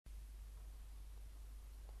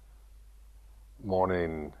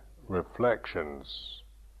morning reflections.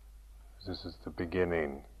 This is the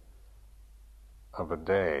beginning of a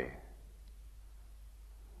day.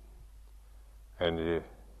 And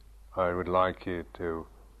I would like you to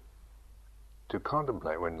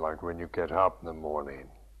contemplate when you get up in the morning.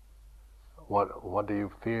 What do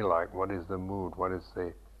you feel like? What is the mood? What is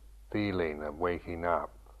the feeling of waking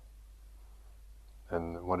up?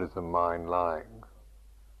 And what is the mind like?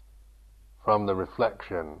 From the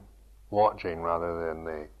reflection, watching rather than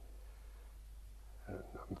the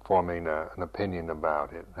forming an opinion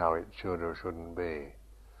about it, how it should or shouldn't be.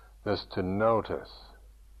 Just to notice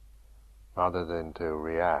rather than to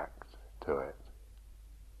react to it.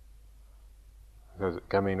 Because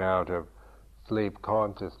coming out of sleep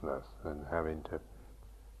consciousness and having to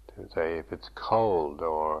say if it's cold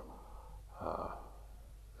or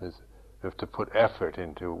we have to put effort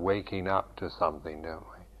into waking up to something, don't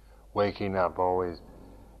we? Waking up always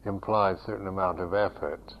implies a certain amount of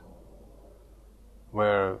effort,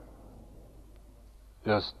 where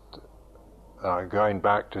just going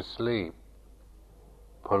back to sleep,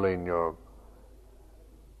 pulling your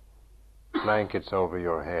blankets over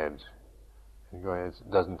your head,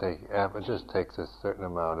 it doesn't take effort. It just takes a certain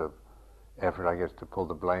amount of effort, I guess, to pull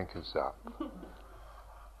the blankets up.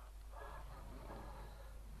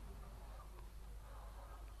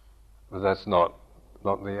 But that's not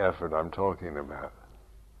the effort I'm talking about.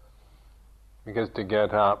 Because to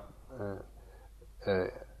get up,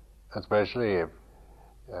 especially if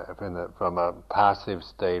from a passive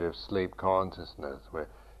state of sleep consciousness, where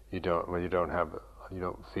you don't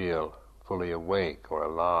feel fully awake or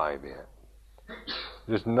alive yet,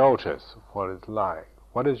 just notice what it's like.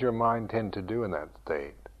 What does your mind tend to do in that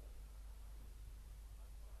state?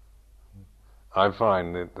 I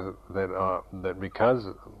find that because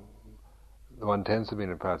one tends to be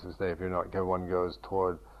in a passive state, one goes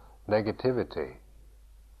toward negativity,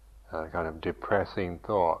 kind of depressing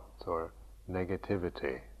thoughts or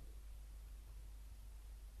negativity.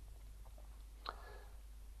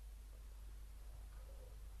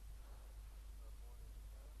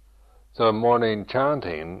 So morning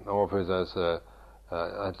chanting offers us a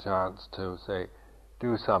chance to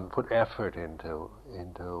put effort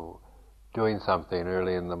into doing something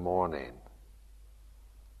early in the morning.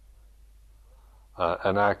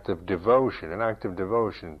 An act of devotion. An act of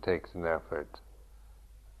devotion takes an effort,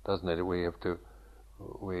 doesn't it? We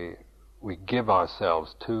give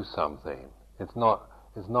ourselves to something. It's not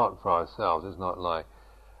for ourselves. It's not like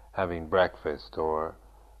having breakfast or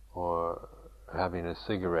having a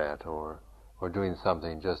cigarette or doing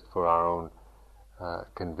something just for our own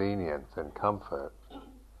convenience and comfort.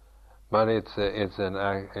 But it's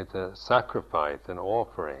a sacrifice, an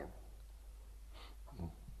offering.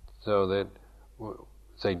 So that,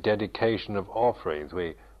 say, dedication of offerings.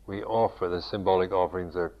 We offer, the symbolic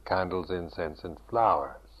offerings are candles, incense, and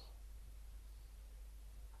flowers.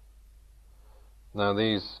 Now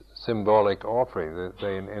these symbolic offerings,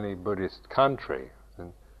 say in any Buddhist country,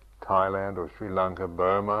 in Thailand or Sri Lanka,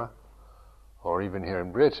 Burma, or even here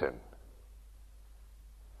in Britain,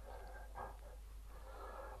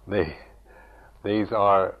 these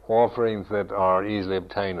are offerings that are easily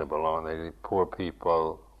obtainable, aren't they? Poor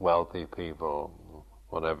people, wealthy people,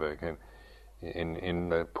 whatever, in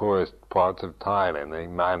the poorest parts of Thailand, they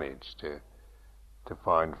manage to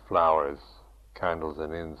find flowers, candles,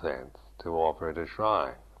 and incense to offer at a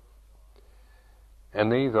shrine.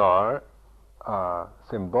 And these are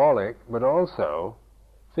symbolic, but also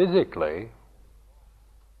physically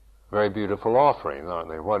very beautiful offerings, aren't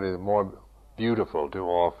they? What is more beautiful to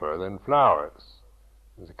offer than flowers?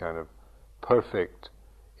 It's a kind of perfect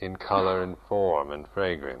in color and form and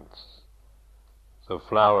fragrance. So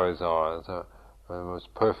flowers are the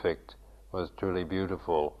most perfect, most truly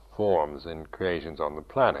beautiful forms and creations on the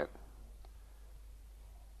planet.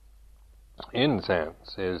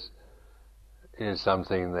 Incense is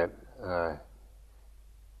something that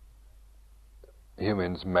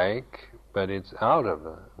humans make, but it's out of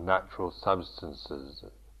natural substances.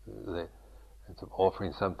 It's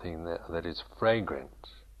offering something that is fragrant.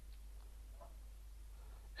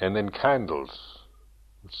 And then candles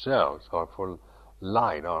themselves are for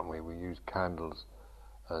light, aren't we? We use candles,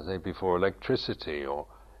 say, before electricity,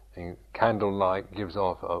 and candlelight gives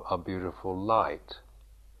off a beautiful light.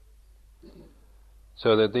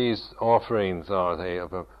 So that these offerings are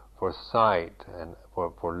for sight and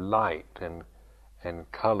for light and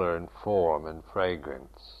color and form and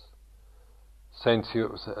fragrance.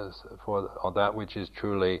 Sensual, for that which is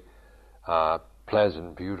truly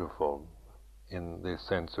pleasant, beautiful in the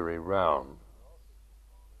sensory realm.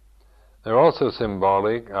 They're also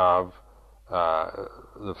symbolic of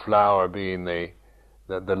the flower being the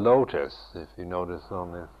lotus, if you notice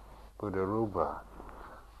on this Buddha Rupa.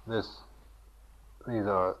 These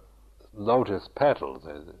are lotus petals.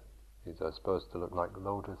 These are supposed to look like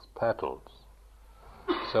lotus petals.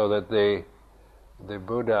 So that the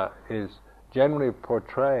Buddha is generally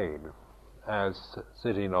portrayed as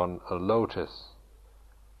sitting on a lotus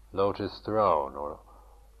throne, or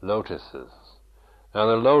lotuses. Now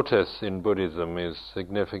the lotus in Buddhism is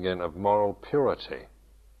significant of moral purity,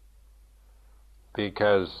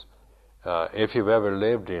 because if you've ever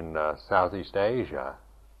lived in Southeast Asia,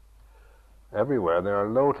 everywhere there are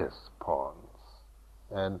lotus ponds,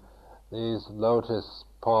 and these lotus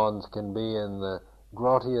ponds can be in the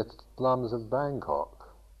grottiest slums of Bangkok,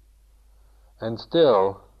 and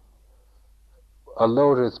still a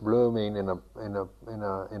lotus blooming in a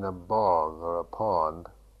bog or a pond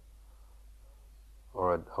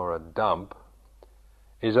or a dump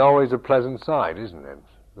is always a pleasant sight, isn't it?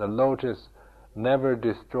 The lotus never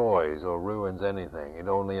destroys or ruins anything; it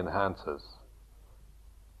only enhances.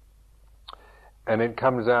 And it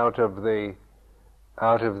comes out of the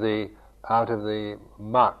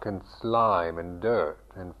muck and slime and dirt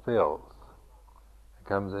and filth.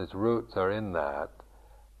 Its roots are in that,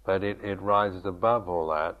 but it rises above all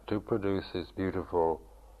that to produce this beautiful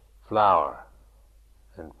flower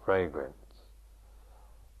and fragrance.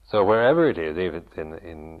 So wherever it is, if it's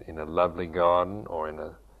in a lovely garden or in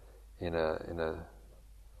a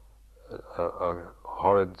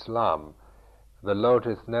horrid slum, the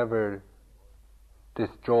lotus never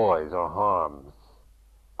destroys or harms,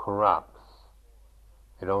 corrupts.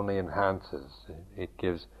 It only enhances. It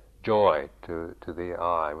gives joy to the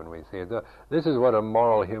eye when we see it. This is what a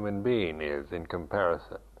moral human being is in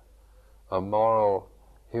comparison. A moral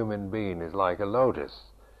human being is like a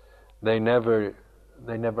lotus. They never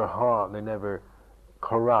harm, they never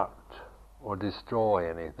corrupt or destroy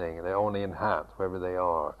anything. They only enhance wherever they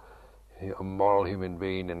are. A moral human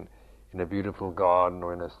being in a beautiful garden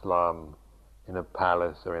or in a slum, in a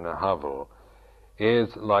palace or in a hovel,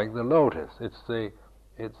 is like the lotus. It's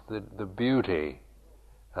the beauty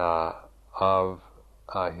of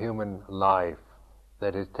a human life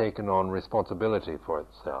that has taken on responsibility for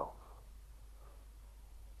itself.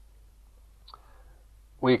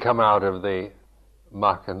 We come out of the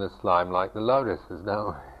muck and the slime like the lotuses,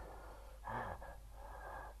 don't we?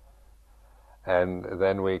 And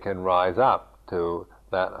then we can rise up to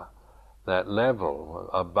that level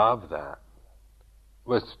above that.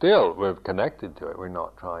 We're connected to it. We're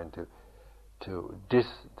not trying to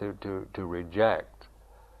reject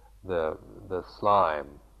the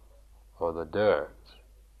slime or the dirt,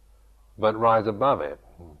 but rise above it.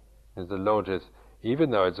 As the lotus,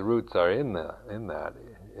 even though its roots are in that,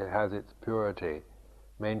 it has its purity,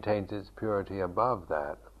 maintains its purity above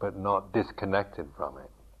that, but not disconnected from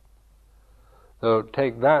it. So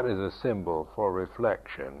take that as a symbol for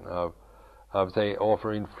reflection of say,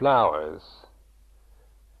 offering flowers,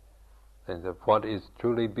 and of what is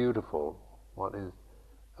truly beautiful, what is,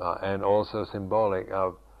 and also symbolic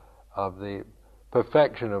of the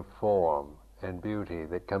perfection of form and beauty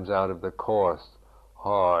that comes out of the coarse,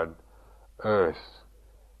 hard earth,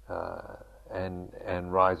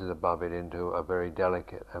 and rises above it into a very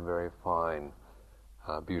delicate and very fine,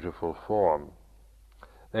 beautiful form.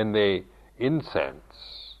 Then the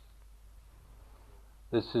incense.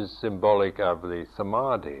 This is symbolic of the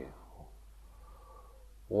samadhi,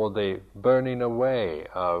 or the burning away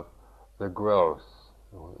of the growth.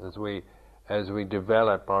 As we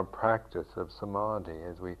develop our practice of samadhi,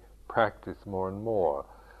 as we practice more and more,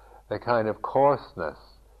 the kind of coarseness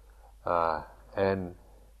and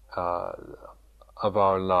of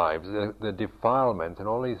our lives, the defilement and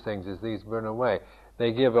all these things, as these burn away,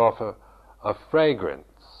 they give off a fragrance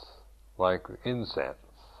like incense,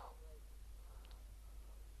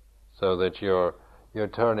 so that you're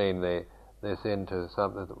turning this into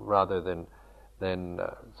something rather than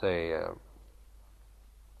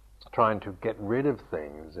trying to get rid of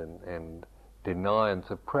things and deny and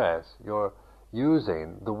suppress. You're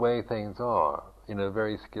using the way things are in a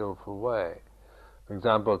very skillful way. For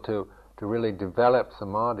example, to really develop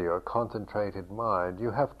samadhi or concentrated mind,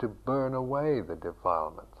 you have to burn away the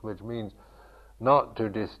defilements, which means not to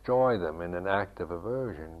destroy them in an act of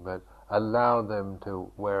aversion, but allow them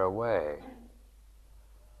to wear away.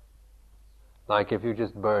 Like if you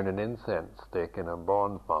just burn an incense stick in a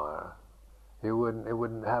bonfire, it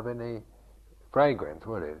wouldn't have any fragrance,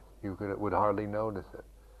 would it? You would hardly notice it.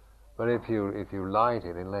 But if you light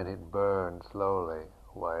it and let it burn slowly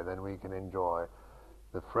away, then we can enjoy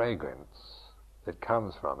the fragrance that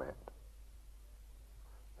comes from it.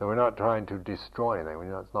 So we're not trying to destroy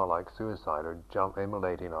anything. It's not like suicide or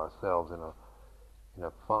immolating ourselves in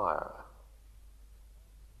a fire.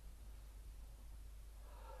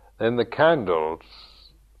 Then the candles,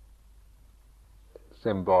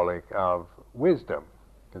 symbolic of wisdom,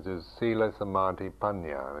 because there's sila, samadhi,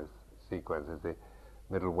 panya. This sequence is the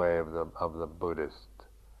middle way of the Buddhist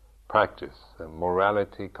practice,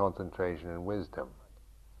 morality, concentration, and wisdom.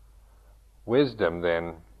 Wisdom,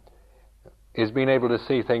 then, is being able to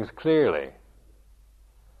see things clearly.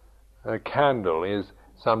 A candle is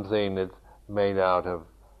something that's made out of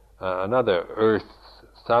another earth's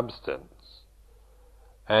substance,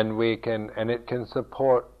 and it can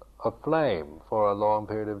support a flame for a long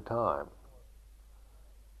period of time.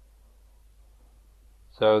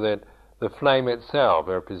 So that the flame itself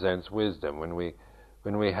represents wisdom. When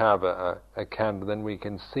we have a candle, then we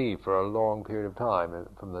can see for a long period of time.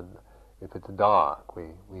 If it's dark,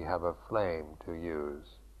 we have a flame to use.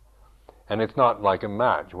 And it's not like a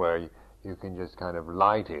match where you can just kind of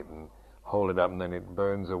light it and hold it up and then it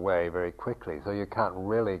burns away very quickly. So you can't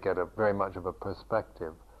really get very much of a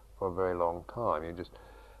perspective for a very long time. You just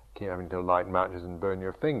keep having to light matches and burn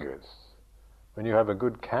your fingers. When you have a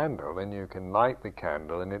good candle, then you can light the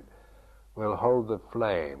candle and it will hold the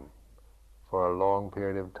flame for a long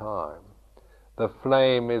period of time. The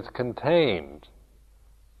flame is contained.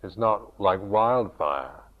 It's not like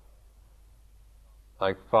wildfire.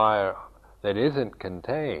 Like fire that isn't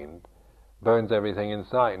contained burns everything in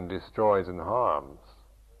sight and destroys and harms.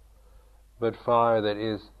 But fire that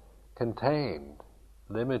is contained,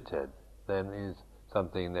 limited, then is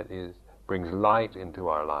something that brings light into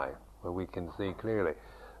our life, where we can see clearly.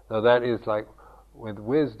 So that is like with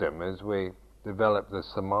wisdom, as we develop the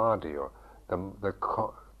samadhi, or the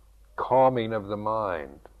calming of the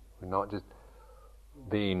mind. We're not just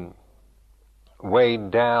being weighed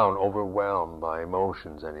down, overwhelmed by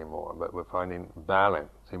emotions anymore, but we're finding balance,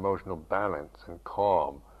 emotional balance and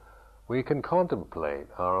calm. We can contemplate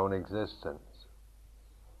our own existence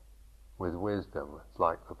with wisdom. It's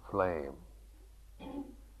like the flame.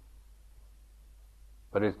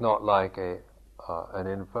 But it's not like an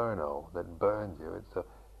inferno that burns you.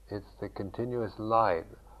 It's the continuous light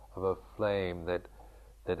of a flame that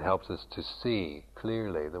helps us to see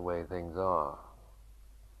clearly the way things are.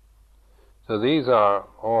 So these are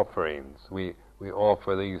offerings. We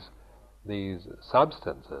offer these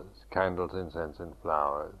substances, candles, incense, and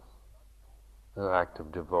flowers, an act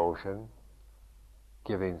of devotion,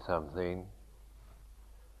 giving something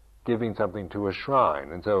to a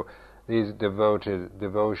shrine. And so these devotional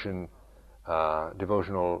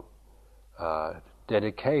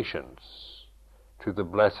dedications to the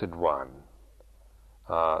Blessed One,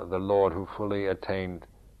 the Lord who fully attained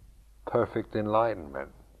perfect enlightenment.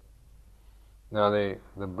 Now the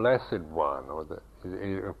Blessed One,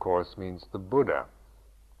 of course, means the Buddha.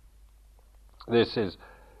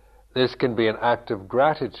 This can be an act of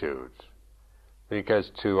gratitude, because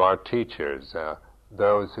to our teachers,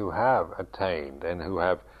 those who have attained and who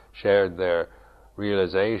have shared their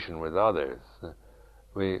realization with others,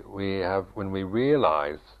 when we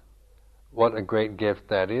realize what a great gift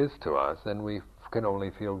that is to us, then we can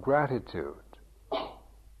only feel gratitude.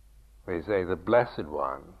 We say the Blessed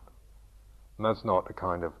One. And that's not a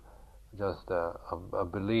kind of just a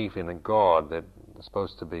belief in a God that is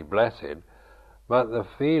supposed to be blessed, but the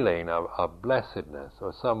feeling of blessedness,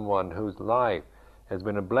 or someone whose life has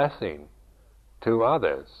been a blessing to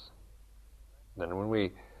others. Then when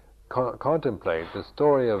we contemplate the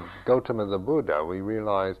story of Gautama the Buddha, we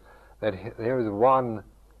realize that there is one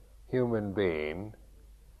human being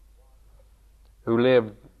who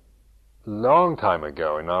lived long time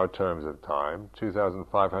ago, in our terms of time,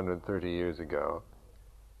 2,530 years ago,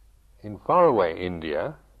 in faraway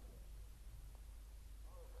India,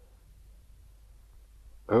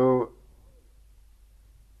 who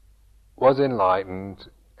was enlightened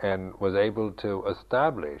and was able to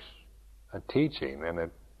establish a teaching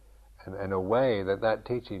and a way that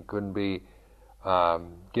teaching couldn't be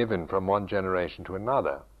given from one generation to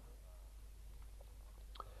another.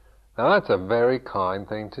 Now that's a very kind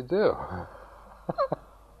thing to do.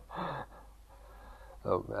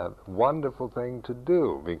 A wonderful thing to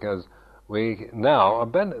do, because we now are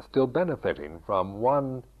still benefiting from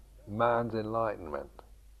one man's enlightenment.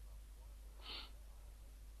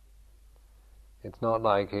 It's not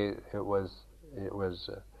like it was.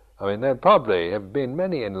 I mean, there probably have been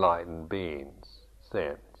many enlightened beings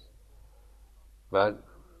since, but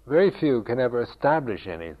very few can ever establish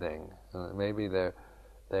anything. Maybe they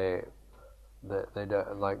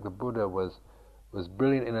don't, like the Buddha was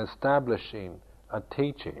brilliant in establishing a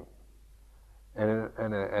teaching,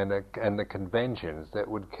 and the conventions that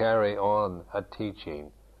would carry on a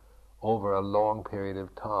teaching over a long period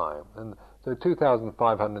of time. And so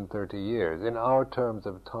 2,530 years, in our terms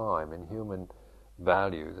of time, in human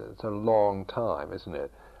values, it's a long time, isn't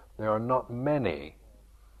it? There are not many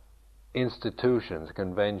institutions,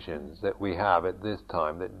 conventions that we have at this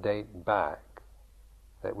time that date back,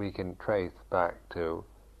 that we can trace back to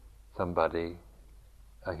somebody,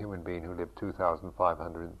 a human being who lived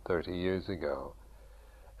 2,530 years ago.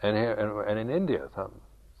 And here, and in India,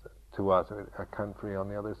 to us, a country on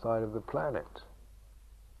the other side of the planet,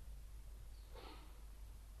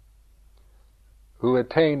 who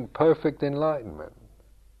attained perfect enlightenment,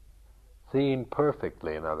 seeing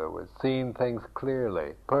perfectly, in other words, seeing things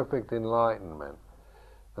clearly, perfect enlightenment.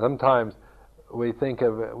 Sometimes we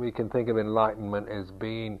can think of enlightenment as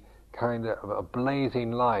being kind of a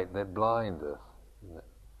blazing light that blinds us.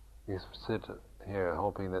 You sit here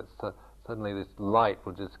hoping that suddenly this light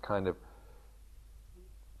will just kind of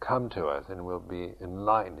come to us and we'll be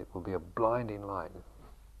enlightened. It will be a blinding light,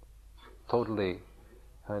 totally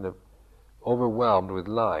kind of overwhelmed with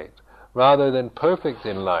light, rather than perfect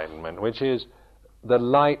enlightenment, which is the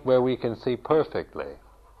light where we can see perfectly.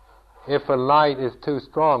 If a light is too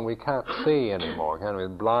strong, we can't see anymore, can we?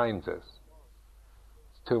 It blinds us.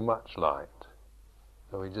 It's too much light.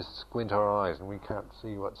 So we just squint our eyes and we can't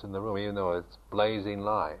see what's in the room, even though it's blazing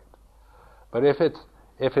light. But if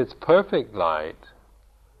it's perfect light,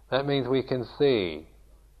 that means we can see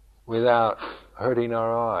without hurting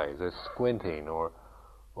our eyes, or squinting, or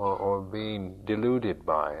being deluded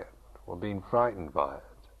by it, or being frightened by it.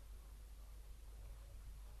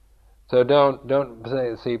 So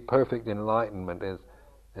don't see perfect enlightenment as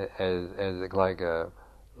like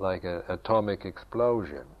an atomic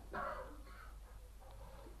explosion.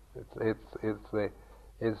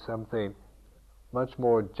 It's something much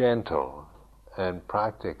more gentle and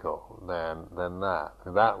practical than that.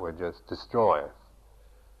 That would just destroy us.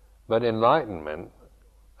 But enlightenment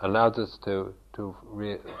allows us to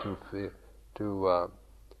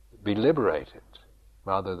be liberated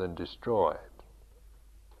rather than destroyed.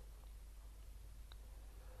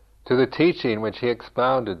 To the teaching which he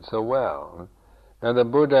expounded so well. Now the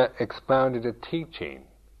Buddha expounded a teaching.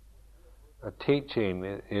 A teaching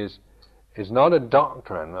is not a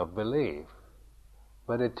doctrine of belief,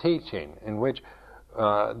 but a teaching in which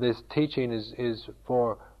this teaching is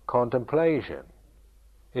for contemplation.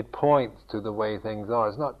 It points to the way things are.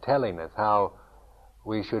 It's not telling us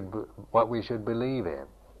what we should believe in.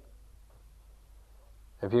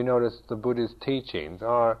 If you notice, the Buddhist teachings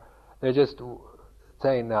they're just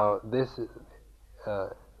saying, now this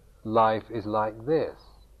life is like this.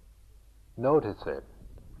 Notice it.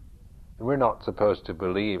 And we're not supposed to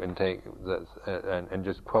believe and take this and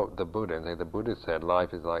just quote the Buddha and say the Buddha said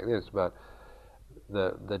life is like this, but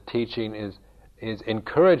the teaching is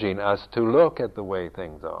encouraging us to look at the way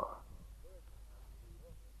things are.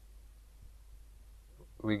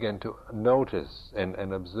 We begin to notice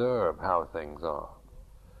and observe how things are.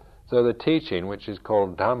 So the teaching, which is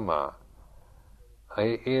called Dhamma,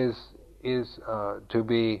 is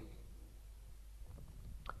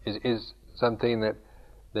something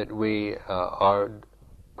that we are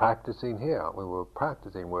practicing here.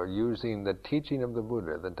 We're using the teaching of the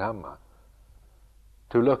Buddha, the Dhamma,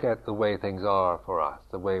 to look at the way things are for us,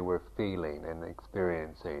 the way we're feeling and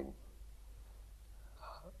experiencing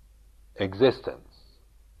existence,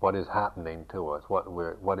 what is happening to us,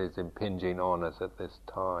 what is impinging on us at this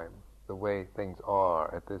time, the way things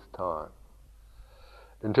are at this time.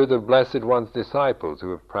 And to the Blessed One's disciples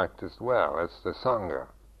who have practiced well, as the Sangha.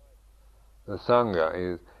 The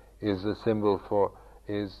Sangha is a symbol for,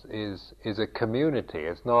 is a community,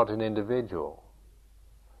 it's not an individual.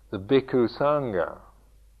 The Bhikkhu Sangha,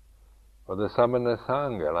 or the Samana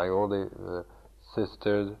Sangha, like all the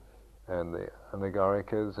sisters and the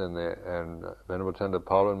Anagarikas and Venerable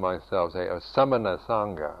Chandapala and myself say, a Samana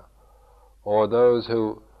Sangha, or those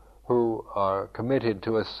who are committed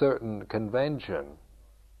to a certain convention.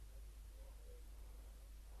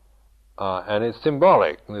 And it's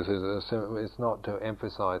symbolic. It's not to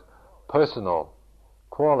emphasize personal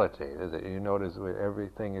quality, is it? You notice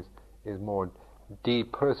everything is more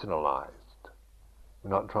depersonalized.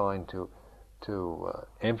 We're not trying to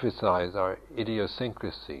emphasize our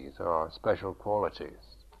idiosyncrasies or our special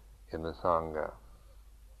qualities in the Sangha.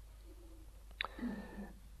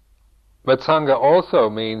 But Sangha also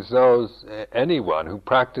means anyone who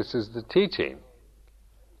practices the teaching,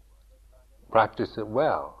 practice it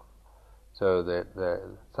well. So that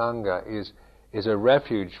the Sangha is a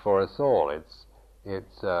refuge for us all.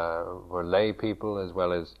 It's for lay people as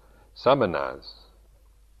well as samanas.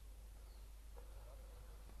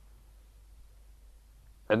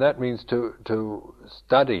 And that means to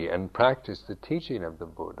study and practice the teaching of the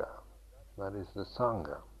Buddha. That is the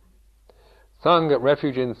Sangha. Sangha,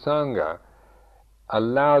 refuge in Sangha,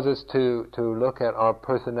 allows us to look at our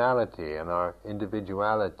personality and our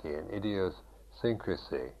individuality and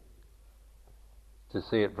idiosyncrasy, to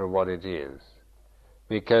see it for what it is.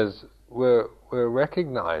 Because we're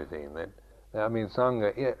recognizing that,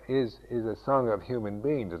 Sangha is a Sangha of human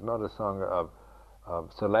beings. It's not a Sangha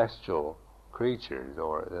of celestial creatures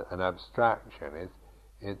or an abstraction.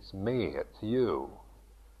 It's me, it's you.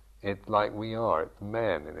 It's like we are. It's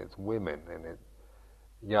men and it's women and it's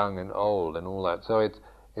young and old and all that. So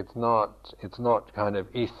it's not kind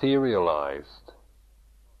of etherealized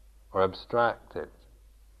or abstracted.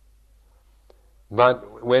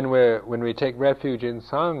 But when we take refuge in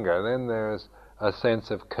Sangha, then there's a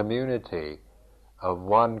sense of community, of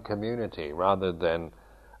one community, rather than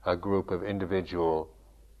a group of individual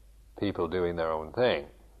people doing their own thing.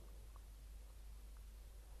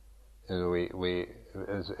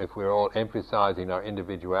 If we're all emphasizing our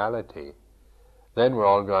individuality, then we're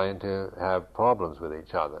all going to have problems with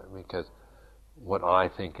each other, because what I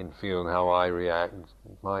think and feel and how I react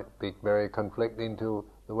might be very conflicting to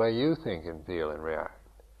the way you think and feel and react.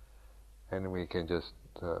 And we can just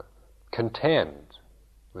contend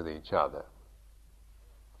with each other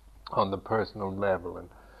on the personal level, and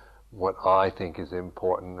what I think is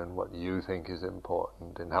important and what you think is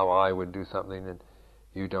important, and how I would do something and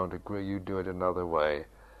you don't agree, you do it another way,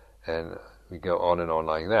 and we go on and on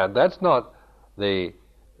like that. That's not the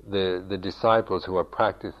disciples who are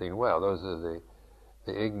practicing well. Those are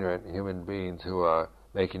the ignorant human beings who are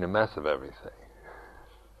making a mess of everything.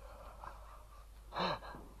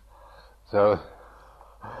 So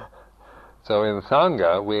in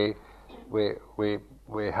Sangha we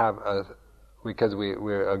have because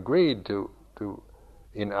we're agreed to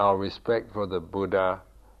in our respect for the Buddha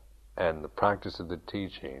and the practice of the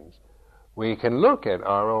teachings, we can look at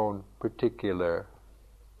our own particular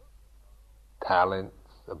talents,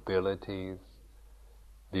 abilities,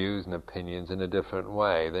 views and opinions in a different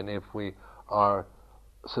way than if we are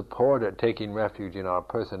supported, taking refuge in our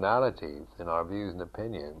personalities, in our views and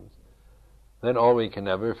opinions. Then all we can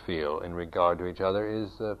ever feel in regard to each other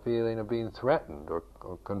is a feeling of being threatened or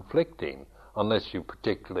conflicting, unless you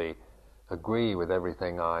particularly agree with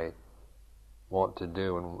everything I want to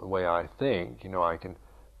do and the way I think. I can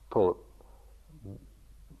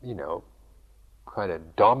try to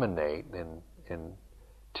dominate and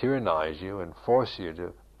tyrannize you and force you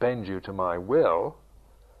to bend you to my will,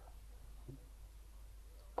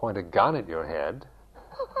 point a gun at your head.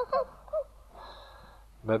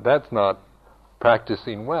 But that's not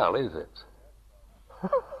practicing well, is it?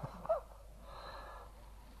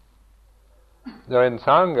 So in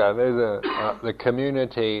Sangha, there's the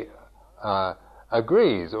community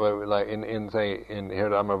agrees, or like in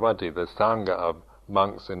Hiramavati, the Sangha of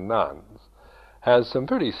monks and nuns has some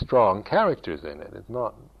pretty strong characters in it. It's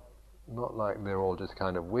not like they're all just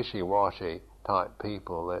kind of wishy-washy type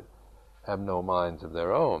people that have no minds of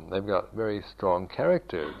their own. They've got very strong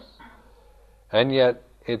characters. And yet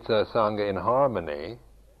it's a Sangha in harmony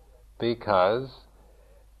because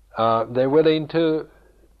they're willing to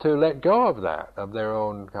let go of that, of their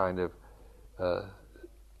own kind of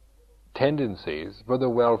tendencies for the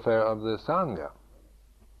welfare of the Sangha.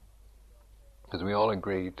 Because we all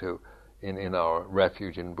agree in our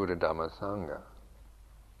refuge in Buddha, Dhamma, Sangha.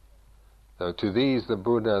 So to these, the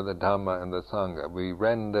Buddha, the Dhamma and the Sangha, we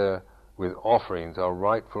render with offerings our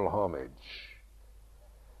rightful homage.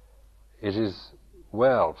 It is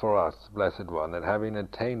well for us, Blessed One, that having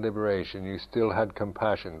attained liberation, you still had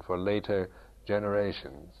compassion for later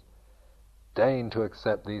generations. Deign to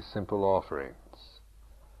accept these simple offerings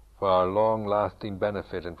for our long-lasting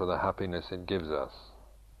benefit and for the happiness it gives us.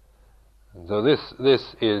 And so this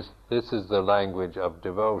is the language of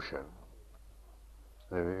devotion.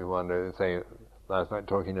 If you wonder, say last night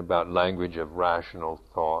talking about language of rational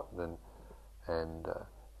thought and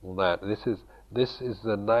all that. This is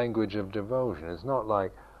the language of devotion. It's not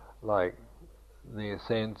like the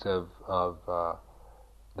sense of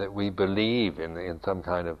that we believe in some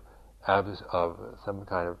kind of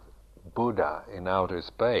Buddha in outer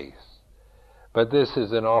space. But this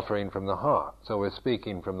is an offering from the heart. So we're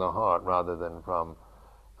speaking from the heart rather than from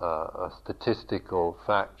a statistical,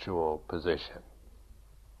 factual position.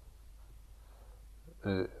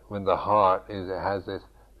 When the heart has this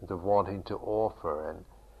of wanting to offer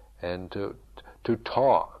and to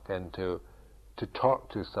talk and to talk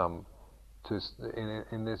to some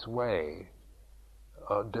in this way.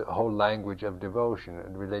 The whole language of devotion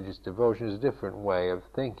and religious devotion is a different way of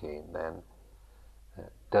thinking than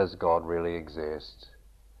does God really exist?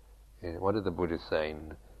 What did the Buddha say?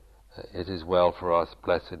 It is well for us,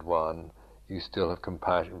 blessed one. You still have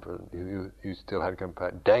compassion for you. You still had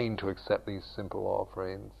compassion. Deign to accept these simple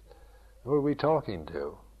offerings. Who are we talking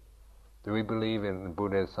to? Do we believe in the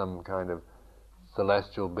Buddha as some kind of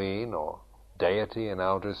celestial being or deity in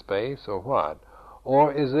outer space, or what?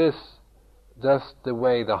 Or is this just the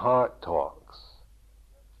way the heart talks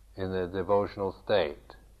in the devotional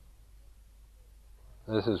state?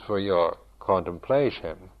 This is for your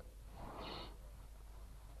contemplation.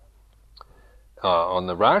 On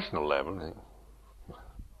the rational level,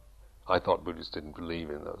 I thought Buddhists didn't believe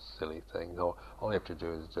in those silly things. All you have to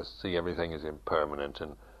do is just see everything is impermanent,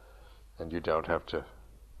 and you don't have to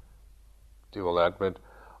do all that. But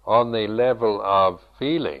on the level of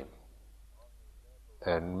feeling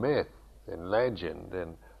and myth and legend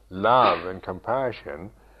and love and compassion,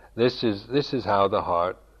 this is how the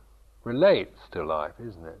heart relates to life,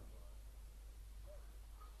 isn't it?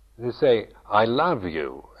 You say, I love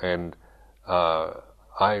you, and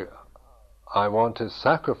I want to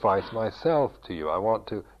sacrifice myself to you. I want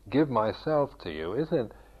to give myself to you.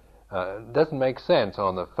 Doesn't make sense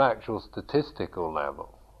on the factual, statistical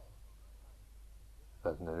level,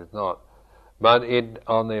 doesn't it? It's not. But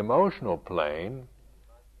on the emotional plane,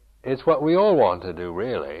 it's what we all want to do.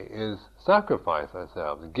 Really, is sacrifice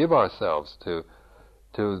ourselves, give ourselves to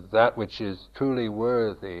that which is truly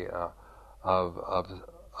worthy of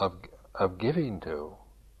giving to.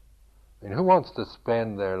 I mean, who wants to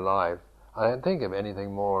spend their life? I don't think of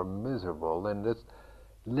anything more miserable than just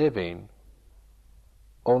living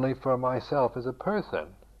only for myself as a person.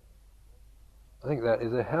 I think that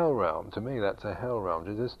is a hell realm. To me, that's a hell realm.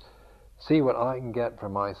 To just see what I can get for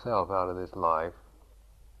myself out of this life,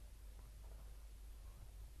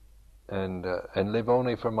 and live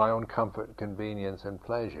only for my own comfort, convenience, and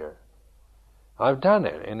pleasure. I've done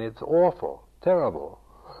it, and it's awful, terrible,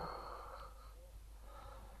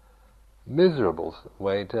 miserable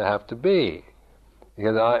way to have to be,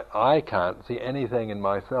 because I can't see anything in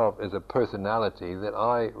myself as a personality that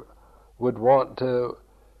I would want to,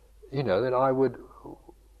 that I would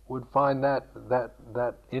find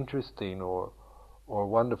that interesting or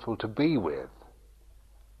wonderful to be with.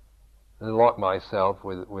 And lock myself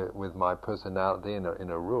with my personality in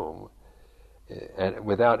a room, and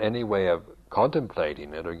without any way of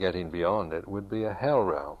contemplating it or getting beyond it, would be a hell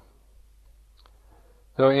realm.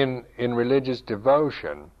 So in religious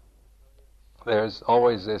devotion, there's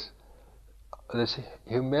always this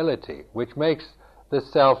humility, which makes the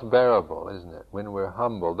self bearable, isn't it? When we're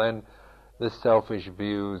humble, then the selfish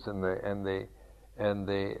views and the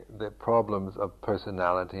problems of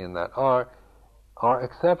personality and that are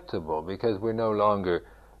acceptable, because we're no longer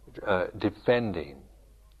defending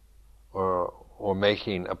or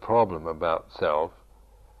making a problem about self,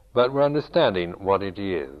 but we're understanding what it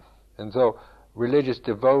is. And so religious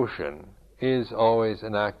devotion is always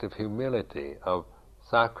an act of humility, of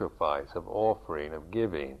sacrifice, of offering, of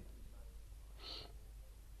giving.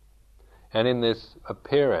 And in this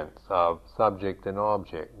appearance of subject and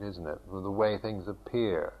object, isn't it, the way things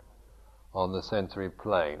appear on the sensory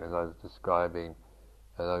plane, as I was describing,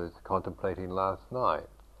 as I was contemplating last night,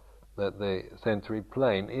 that the sensory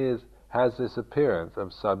plane has this appearance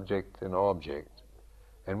of subject and object,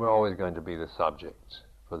 and we're always going to be the subject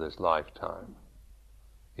for this lifetime.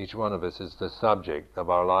 Each one of us is the subject of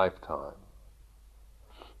our lifetime.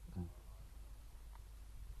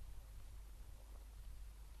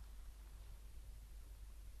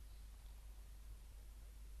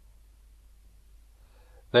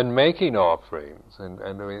 Then making offerings, and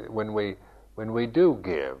when we do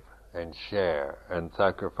give and share and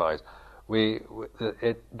sacrifice,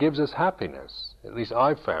 it gives us happiness. At least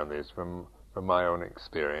I've found this from my own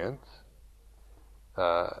experience.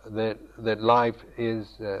 That life is,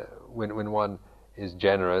 when one is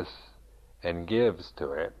generous and gives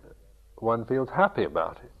to it, one feels happy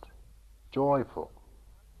about it, joyful.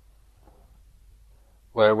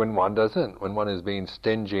 Where when one doesn't, when one is being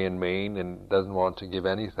stingy and mean and doesn't want to give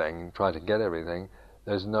anything, try to get everything,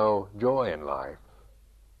 there's no joy in life.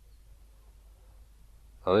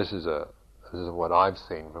 Now this is what I've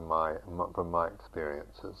seen from my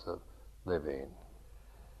experiences of living.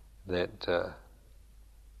 That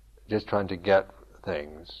just trying to get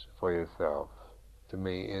things for yourself, to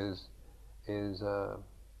me, is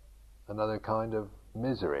another kind of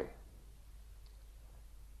misery.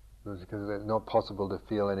 Because it's not possible to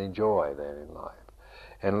feel any joy then in life.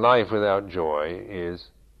 And life without joy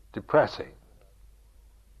is depressing.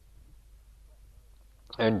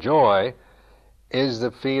 And joy is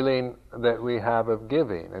the feeling that we have of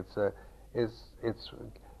giving. There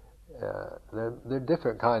are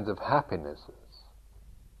different kinds of happinesses.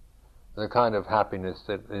 the kind of happiness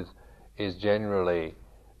that is generally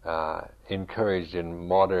encouraged in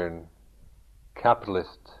modern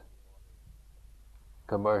capitalist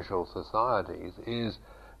commercial societies, is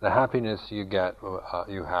the happiness you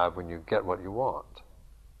have when you get what you want.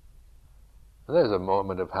 And there's a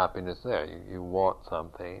moment of happiness there. You want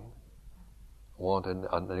something, want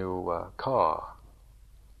a new car,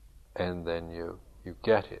 and then you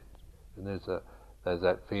get it. And there's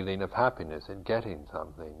that feeling of happiness in getting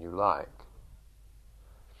something you like.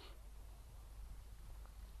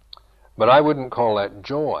 But I wouldn't call that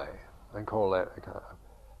joy. I call that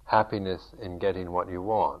happiness in getting what you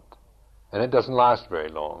want. And it doesn't last very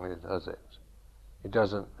long, does it? It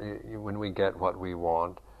doesn't. When we get what we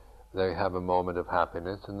want, they have a moment of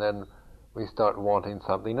happiness, and then we start wanting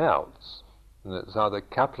something else. And that's how the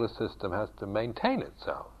capitalist system has to maintain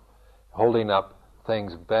itself, holding up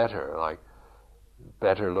things better, like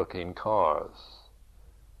better-looking cars,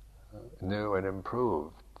 new and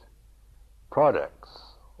improved products,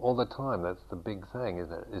 all the time. That's the big thing,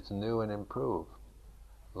 isn't it? It's new and improved.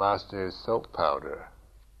 Last year's soap powder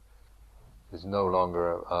is no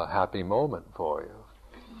longer a happy moment for you,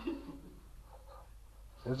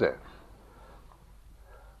 is it?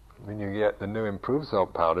 When you get the new improved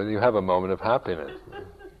soap powder, you have a moment of happiness.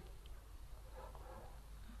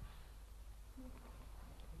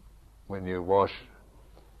 When you wash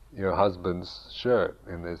your husband's shirt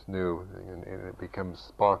in this new, and it becomes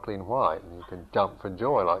sparkling white, and you can jump for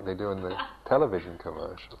joy like they do in the television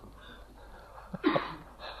commercial.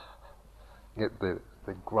 Get the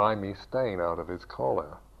grimy stain out of his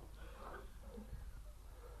collar.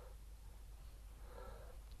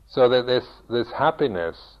 So that this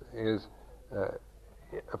happiness is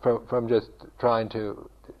from just trying to.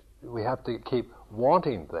 We have to keep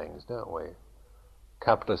wanting things, don't we?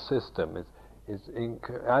 Capitalist system is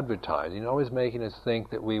advertising, always making us think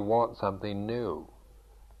that we want something new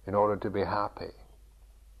in order to be happy.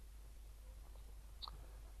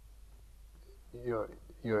 You're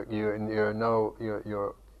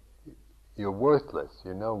worthless.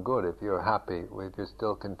 You're no good if you're happy if you're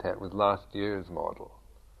still content with last year's model.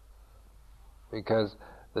 Because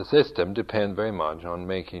the system depends very much on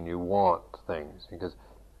making you want things,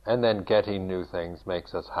 and then getting new things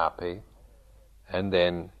makes us happy, and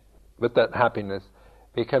then, but that happiness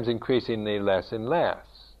becomes increasingly less and less.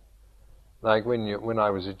 Like when I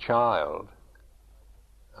was a child,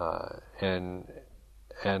 and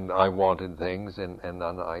I wanted things, and then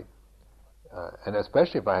and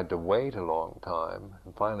especially if I had to wait a long time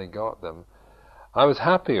and finally got them, I was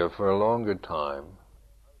happier for a longer time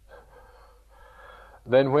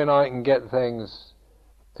than when I can get things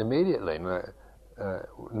immediately.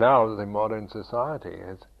 Now the modern society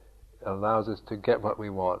allows us to get what we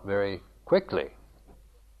want very quickly,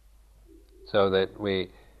 so that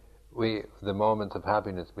the moments of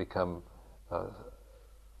happiness become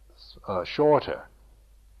shorter.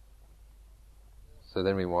 So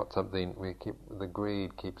then we want something, the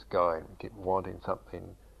greed keeps going, we keep wanting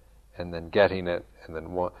something, and then getting it, and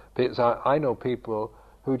then want. So I know people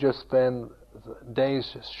who just spend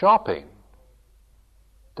days shopping,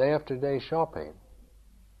 day after day shopping.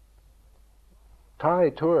 Thai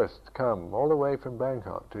tourists come all the way from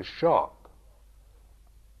Bangkok to shop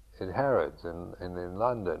at Harrods and in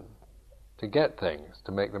London to get things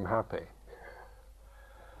to make them happy.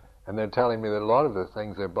 And they're telling me that a lot of the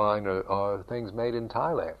things they're buying are things made in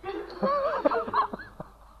Thailand.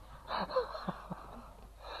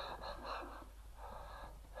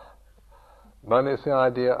 But it's the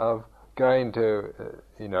idea of going to,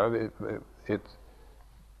 it's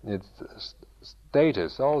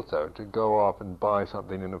status also to go off and buy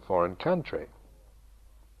something in a foreign country.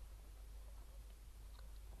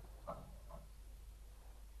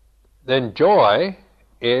 Then joy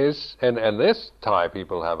is, and this Thai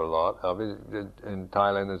people have a lot of it. In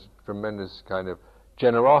Thailand there's tremendous kind of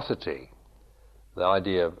generosity. The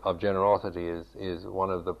idea of generosity is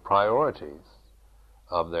one of the priorities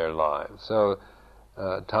of their lives. So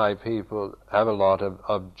Thai people have a lot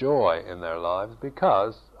of joy in their lives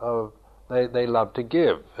because they love to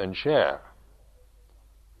give and share.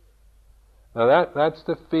 Now that's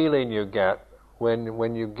the feeling you get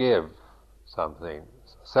when you give something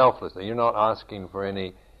selflessly. You're not asking for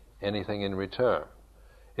anything in return.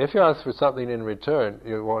 If you ask for something in return,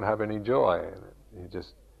 you won't have any joy in it. You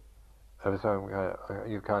just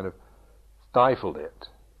you kind of stifled it,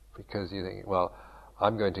 because you think, well,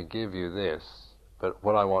 I'm going to give you this, but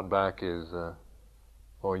what I want back is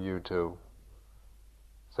for you to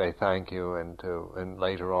say thank you, and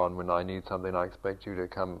later on when I need something, I expect you to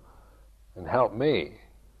come and help me.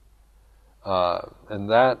 And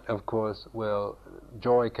that, of course,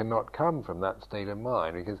 joy cannot come from that state of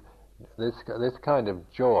mind, because this kind of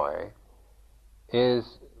joy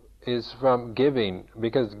is from giving,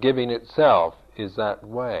 because giving itself is that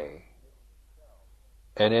way.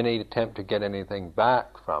 And any attempt to get anything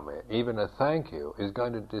back from it, even a thank you, is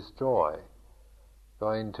going to destroy,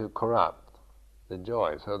 going to corrupt the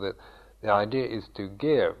joy. So that the idea is to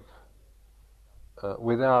give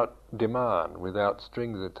without demand, without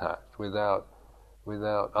strings attached, without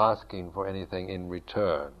asking for anything in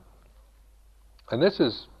return. And this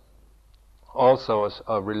is also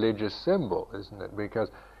a religious symbol, isn't it?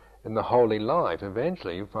 Because in the holy life,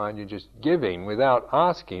 eventually you find you're just giving without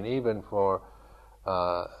asking even for,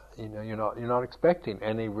 you're not expecting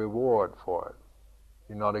any reward for it.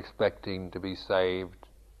 You're not expecting to be saved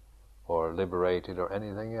or liberated or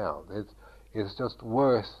anything else. It's just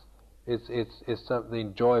worth. It's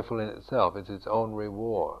something joyful in itself. It's its own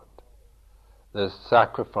reward. The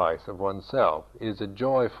sacrifice of oneself is a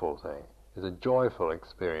joyful thing. It's a joyful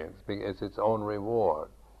experience. It's its own reward.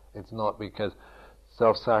 It's not because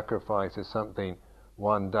self-sacrifice is something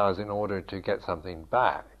one does in order to get something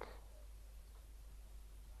back.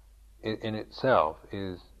 It in itself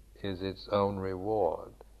is its own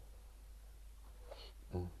reward.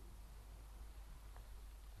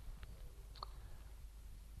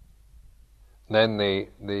 Then the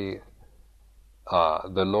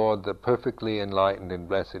Lord, the perfectly enlightened and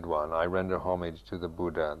blessed one, I render homage to the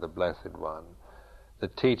Buddha, the blessed one. The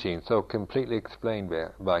teaching so completely explained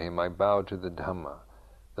by him, I bow to the Dhamma.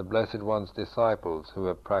 The blessed one's disciples who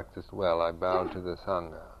have practiced well, I bow to the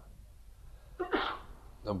Sangha.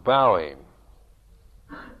 The bowing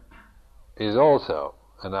is also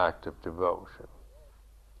an act of devotion.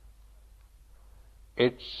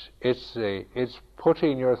 It's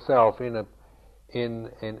putting yourself in a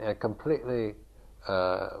completely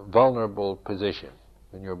vulnerable position.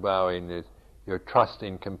 When you're bowing, you're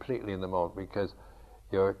trusting completely in the moment, because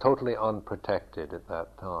you're totally unprotected at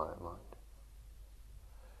that time. Right?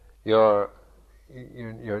 Your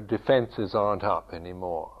defenses aren't up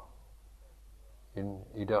anymore.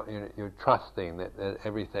 You're trusting that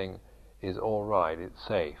everything is all right, it's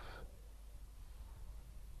safe.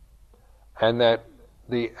 And that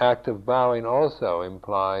the act of bowing also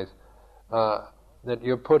implies that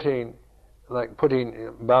you're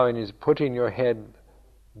bowing is putting your head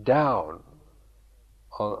down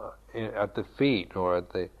at the feet or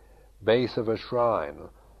at the base of a shrine,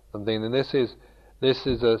 something. And this is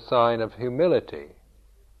a sign of humility,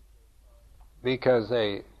 because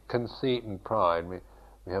a conceit and pride. We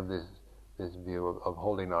have this view of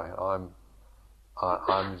holding I'm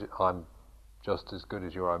just as good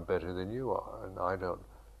as you are. I'm better than you are, and I don't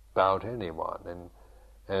bow to anyone.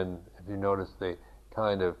 And if you notice the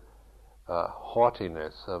kind of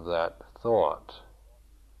haughtiness of that thought,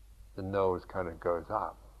 the nose kind of goes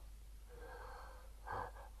up,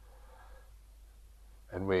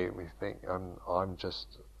 and we think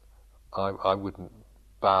I wouldn't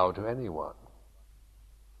bow to anyone.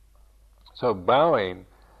 So bowing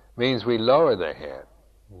means we lower the head,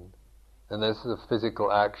 and this is a physical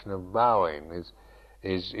action of bowing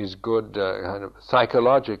is good kind of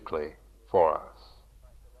psychologically for us,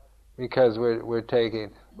 because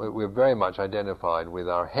we're very much identified with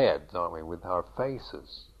our heads, aren't we? With our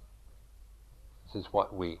faces. This is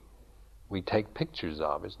what we take pictures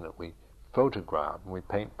of, isn't it? We photograph and we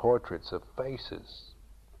paint portraits of faces.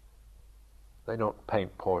 They don't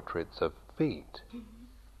paint portraits of feet.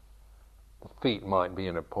 The feet might be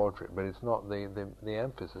in a portrait, but it's not the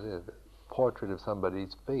emphasis. Is it? Portrait of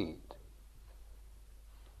somebody's feet.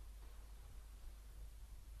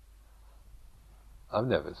 I've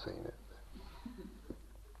never seen it.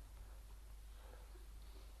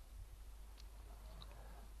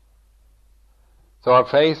 So our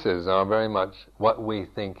faces are very much what we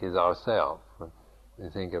think is ourself. I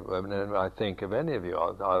think of any of you,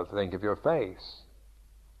 I'll think of your face.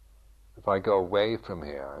 If I go away from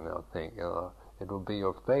here, and I'll think, it will be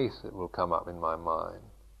your face that will come up in my mind,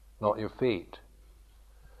 not your feet.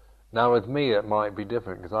 Now with me it might be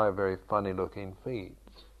different, because I have very funny looking feet.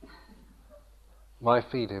 My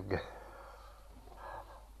feet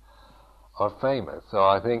are famous, so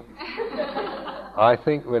I think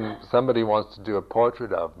when somebody wants to do a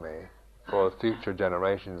portrait of me for future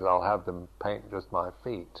generations, I'll have them paint just my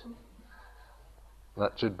feet.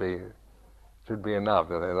 That should be enough.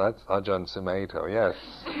 That's Ajahn Sumedho, yes.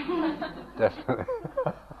 Definitely.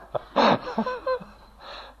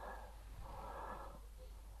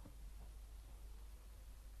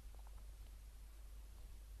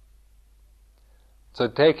 So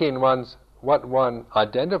taking what one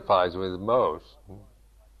identifies with most,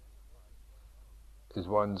 is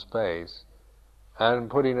one's face, and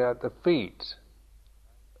putting it at the feet,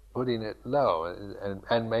 putting it low,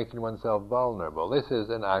 and making oneself vulnerable. This is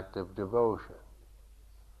an act of devotion.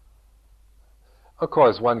 Of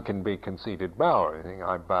course, one can be conceited bower. I think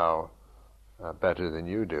I bow better than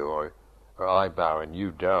you do, or I bow and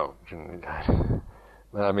you don't.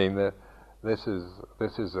 I mean, this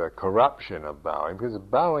is a corruption of bowing, because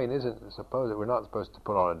bowing isn't supposed. We're not supposed to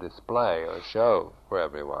put on a display or show for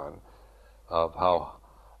everyone of how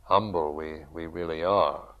humble we really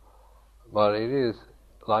are. But it is,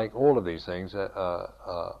 like all of these things,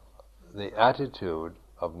 the attitude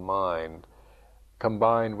of mind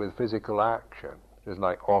combined with physical action, just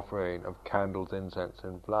like offering of candles, incense,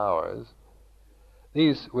 and flowers.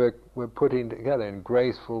 These we're putting together in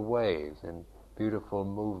graceful ways, in beautiful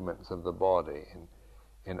movements of the body,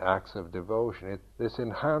 in acts of devotion. This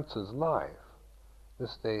enhances life.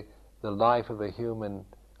 This the life of human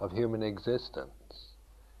existence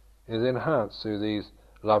is enhanced through these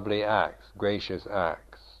lovely acts, gracious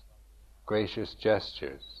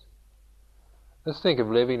gestures. Let's think of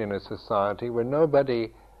living in a society where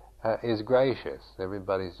nobody is gracious.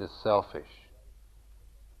 Everybody's just selfish.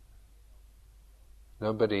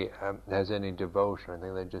 Nobody has any devotion. I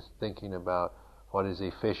think they're just thinking about what is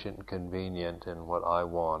efficient and convenient, and what I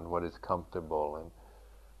want, what is comfortable,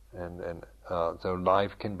 and so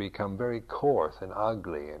life can become very coarse and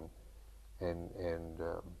ugly and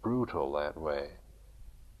brutal that way.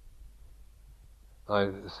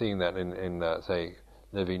 I've seen that in say,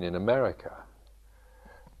 living in America.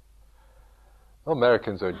 Well,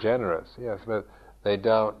 Americans are generous, yes, but they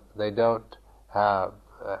don't have,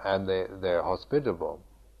 and they're hospitable.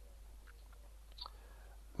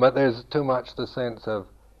 But there's too much the sense of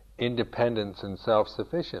independence and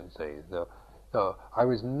self-sufficiency. So I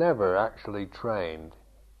was never actually trained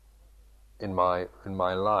in my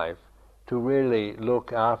life to really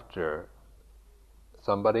look after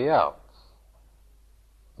somebody else.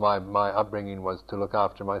 My upbringing was to look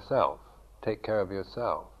after myself, take care of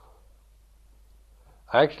yourself.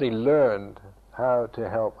 I actually learned how to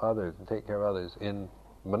help others and take care of others in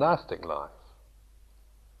monastic life.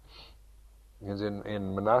 Because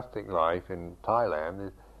in monastic life in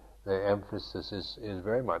Thailand, the emphasis is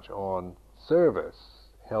very much on service,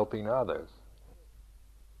 helping others.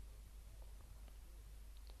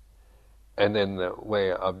 And then the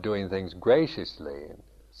way of doing things graciously,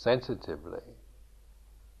 sensitively,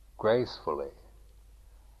 gracefully.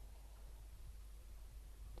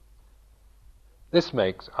 This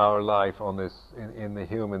makes our life on this in the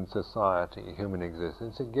human society, human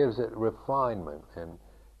existence. It gives it refinement, and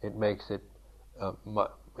it makes it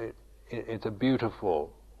it's a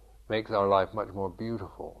beautiful, makes our life much more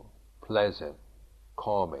beautiful, pleasant,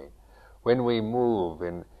 calming. When we move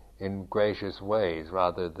in gracious ways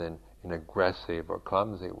rather than in aggressive or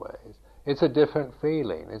clumsy ways, it's a different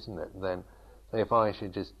feeling, isn't it, than say if I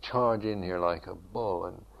should just charge in here like a bull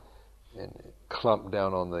and clump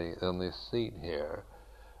down on this seat here.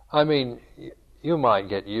 I mean, you might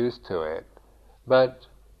get used to it, but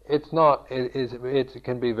it's not. It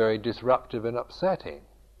can be very disruptive and upsetting.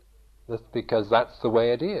 That's because that's the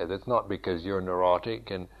way it is. It's not because you're neurotic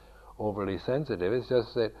and overly sensitive. It's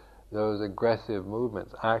just that those aggressive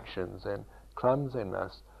movements, actions, and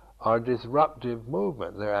clumsiness are disruptive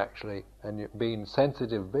movements. They're actually, and being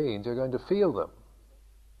sensitive beings, you're going to feel them.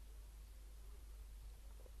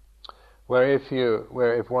 Where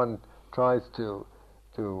if one tries to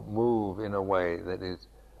move in a way that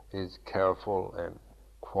is careful and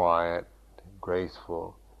quiet,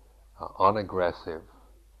 graceful, unaggressive,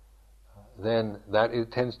 then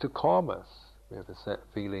it tends to calm us. We have a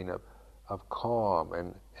feeling of calm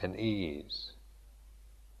and ease.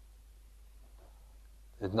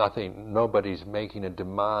 There's nothing. Nobody's making a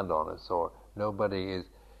demand on us, or nobody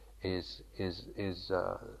is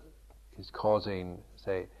causing,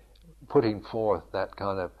 say, putting forth that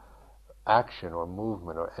kind of action or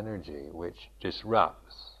movement or energy which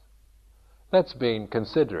disrupts. That's being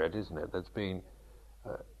considerate, isn't it? That's being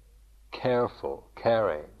careful,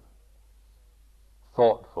 caring,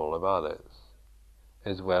 thoughtful of others,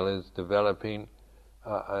 as well as developing,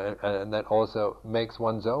 and that also makes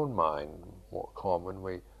one's own mind more calm when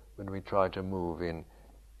we try to move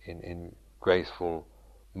in graceful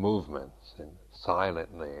movements and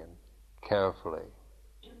silently and carefully.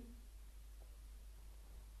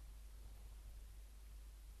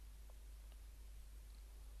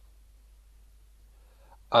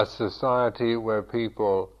 A society where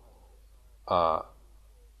people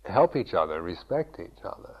help each other, respect each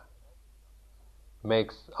other,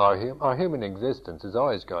 makes our human existence is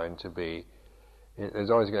always going to be. There's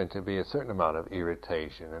always going to be a certain amount of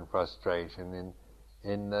irritation and frustration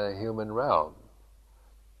in the human realm.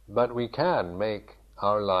 But we can make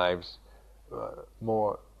our lives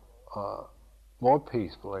more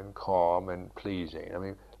peaceful and calm and pleasing. I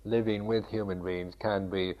mean, living with human beings can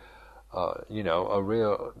be, a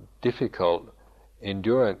real difficult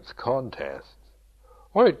endurance contest,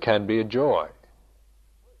 or it can be a joy.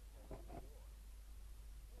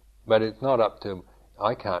 But it's not up to,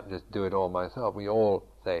 I can't just do it all myself. We all,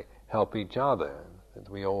 say, help each other. As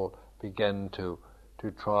we all begin to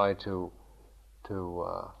try to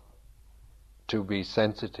be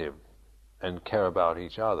sensitive and care about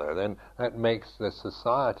each other, then that makes the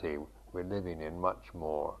society we're living in much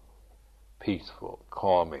more peaceful,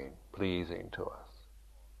 calming, pleasing to us.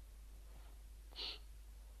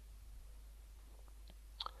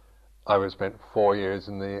 I spent 4 years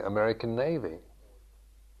in the American Navy.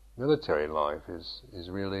 Military life is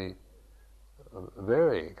really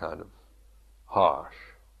very kind of harsh.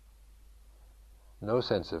 No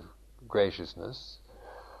sense of graciousness.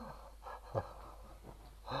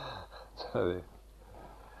 So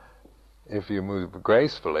if you move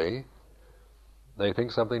gracefully, they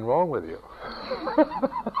think something wrong with you.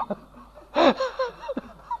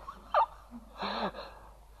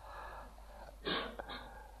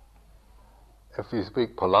 If you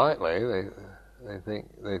speak politely, they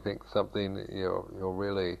think something you're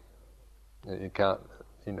really, you can't,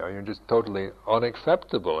 you're just totally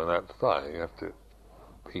unacceptable in that society. You have to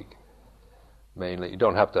speak mainly. You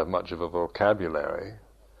don't have to have much of a vocabulary,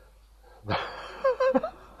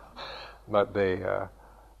 but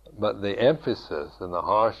the emphasis and the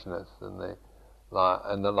harshness and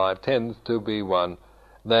the life tends to be one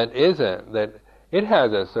that isn't, that it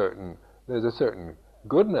has there's a certain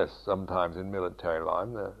goodness sometimes in military life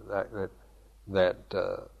that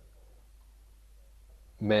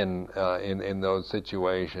men in those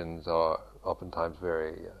situations are oftentimes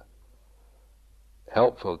very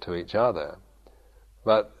helpful to each other,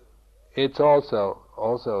 but it's also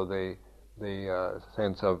the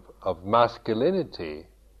sense of masculinity,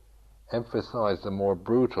 emphasize the more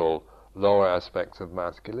brutal lower aspects of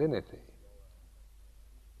masculinity.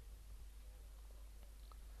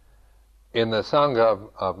 In the Sangha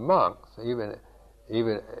of monks, even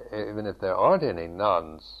if there aren't any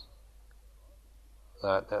nuns,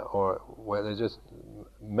 or where they're just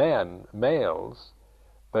males,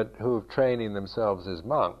 but who are training themselves as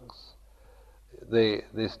monks,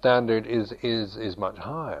 the standard is much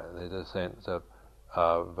higher. There's a sense of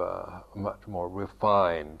much more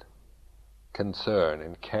refined concern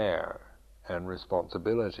and care and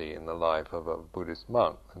responsibility in the life of a Buddhist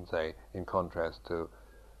monk, and say, in contrast to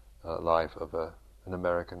life of an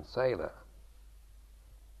American sailor.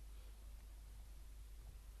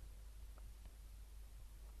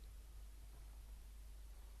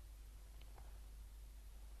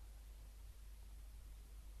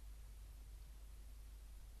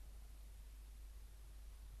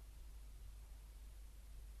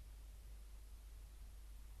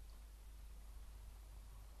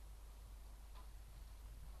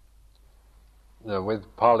 Now,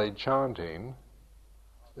 with Pali chanting,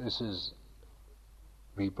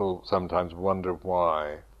 people sometimes wonder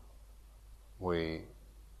why we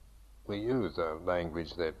use a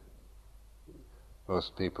language that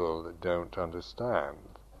most people don't understand.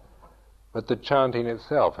 But the chanting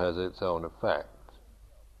itself has its own effect.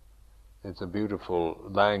 It's a beautiful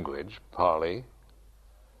language, Pali,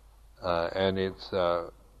 and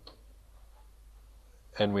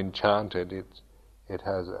when chanted, it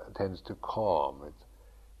tends to calm.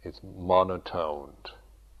 It's monotoned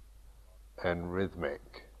and rhythmic,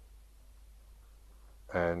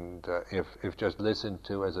 and if just listened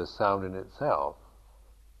to as a sound in itself,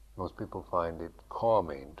 most people find it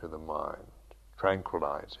calming to the mind,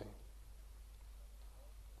 tranquilizing.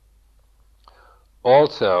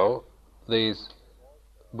 Also, these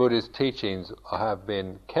Buddhist teachings have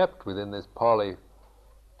been kept within this Pali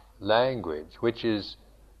language, which is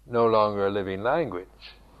no longer a living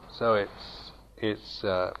language. So it's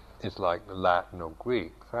like Latin or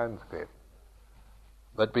Greek, Sanskrit.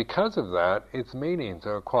 But because of that, its meanings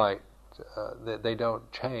are quite, they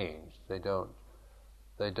don't change. They don't,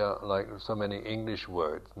 like so many English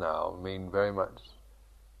words now, mean very much,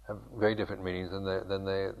 have very different meanings than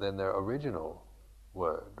their original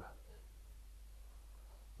word.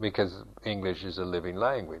 Because English is a living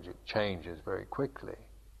language, it changes very quickly,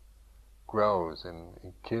 grows and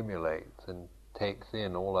accumulates and takes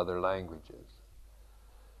in all other languages.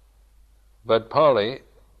 But Pali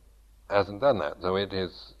hasn't done that, so it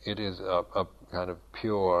is a kind of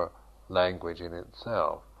pure language in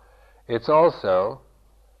itself. It's also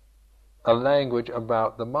a language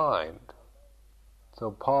about the mind.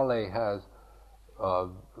 So Pali has has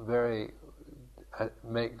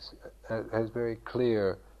very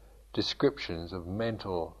clear descriptions of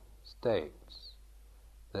mental states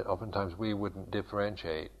that oftentimes we wouldn't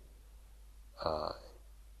differentiate,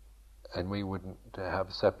 and we wouldn't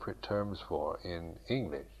have separate terms for in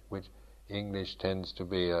English, which English tends to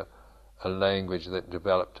be a language that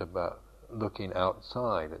developed about looking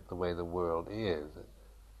outside at the way the world is, at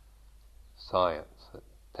science, at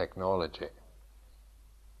technology.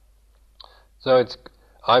 So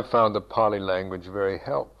I found the Pali language very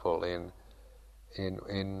helpful in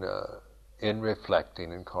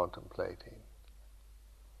reflecting and contemplating,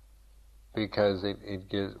 because it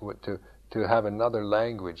gives to have another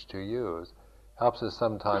language to use helps us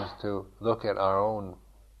sometimes to look at our own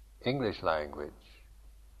English language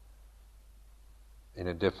in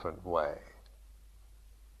a different way.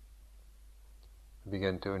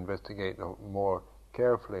 Begin to investigate more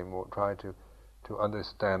carefully, try to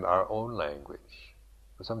understand our own language.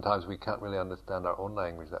 But sometimes we can't really understand our own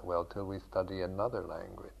language that well till we study another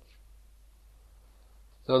language.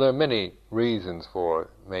 So there are many reasons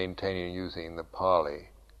for maintaining and using the Pali,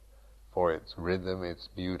 for its rhythm, its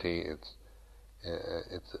beauty, its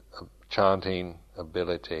chanting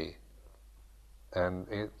ability, and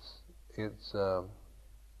its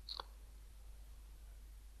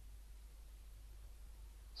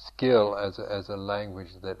skill as a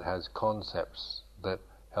language that has concepts that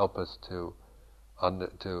help us to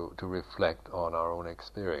reflect on our own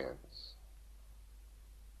experience.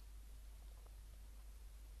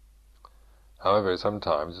 However,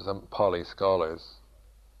 sometimes some Pali scholars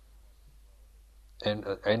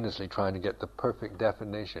endlessly trying to get the perfect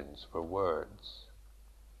definitions for words,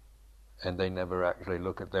 and they never actually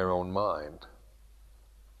look at their own mind.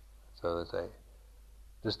 So they say,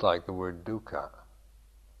 just like the word dukkha,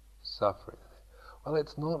 suffering. Well,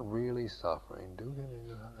 it's not really suffering.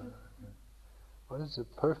 Dukkha. What is the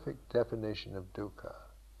perfect definition of dukkha?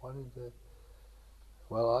 What is the?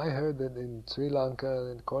 Well, I heard that in Sri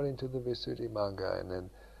Lanka, according to the Visuddhimagga,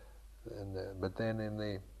 but then in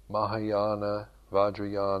the Mahayana,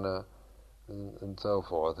 Vajrayana, and so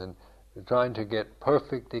forth, and trying to get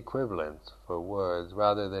perfect equivalents for words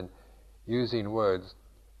rather than using words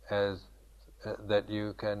as that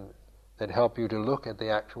help you to look at the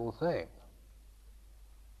actual thing.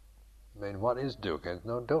 I mean, what is dukkha?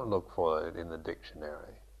 No, don't look for it in the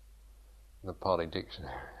dictionary, in the Pali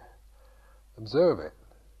dictionary. Observe it.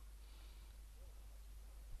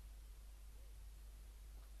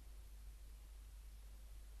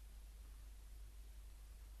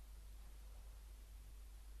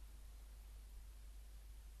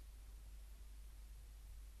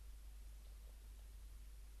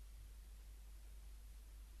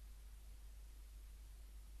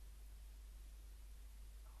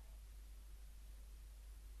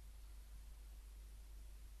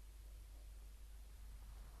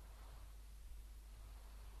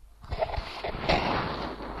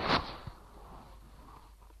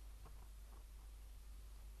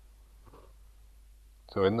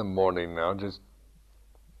 So in the morning now, just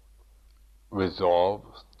resolve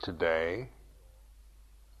today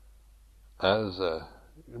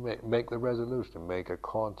make the resolution, make a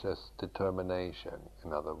conscious determination,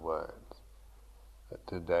 in other words, that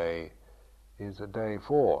today is a day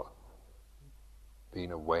for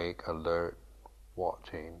being awake, alert,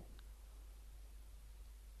 watching.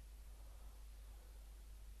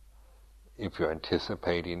 If you're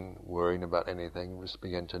anticipating, worrying about anything, just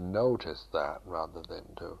begin to notice that rather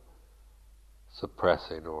than to suppress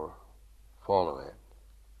it or follow it.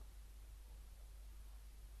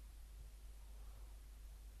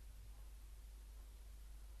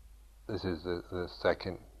 This is the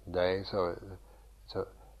second day, so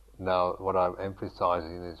now what I'm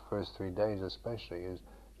emphasizing in these first 3 days especially is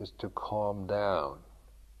just to calm down.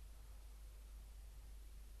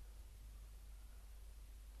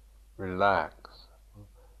 Relax.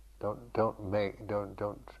 Don't.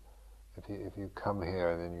 If you come here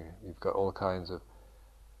and then you've got all kinds of,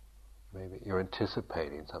 maybe you're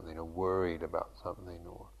anticipating something or worried about something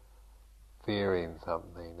or fearing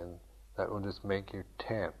something, and that will just make you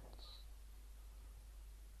tense.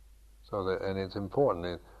 And it's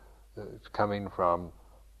important. It's coming from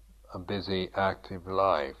a busy, active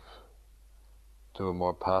life to a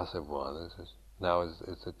more passive one. Now is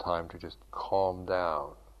the time to just calm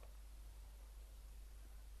down.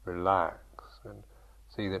 Relax, and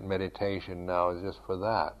see that meditation now is just for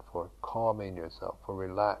that, for calming yourself, for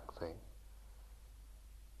relaxing,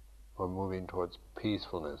 for moving towards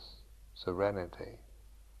peacefulness, serenity,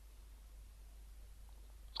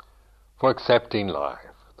 for accepting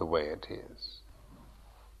life the way it is.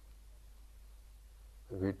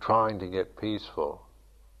 if you're trying to get peaceful,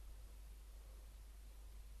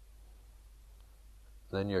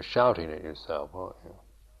 then you're shouting at yourself, aren't you?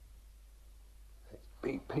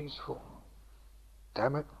 Be peaceful,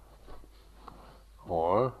 damn it.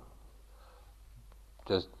 Or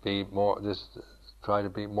just try to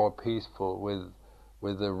be more peaceful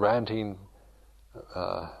with the ranting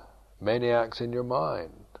maniacs in your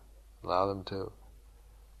mind. Allow them to.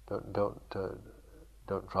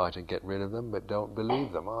 Don't try to get rid of them, but don't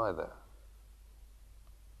believe them either.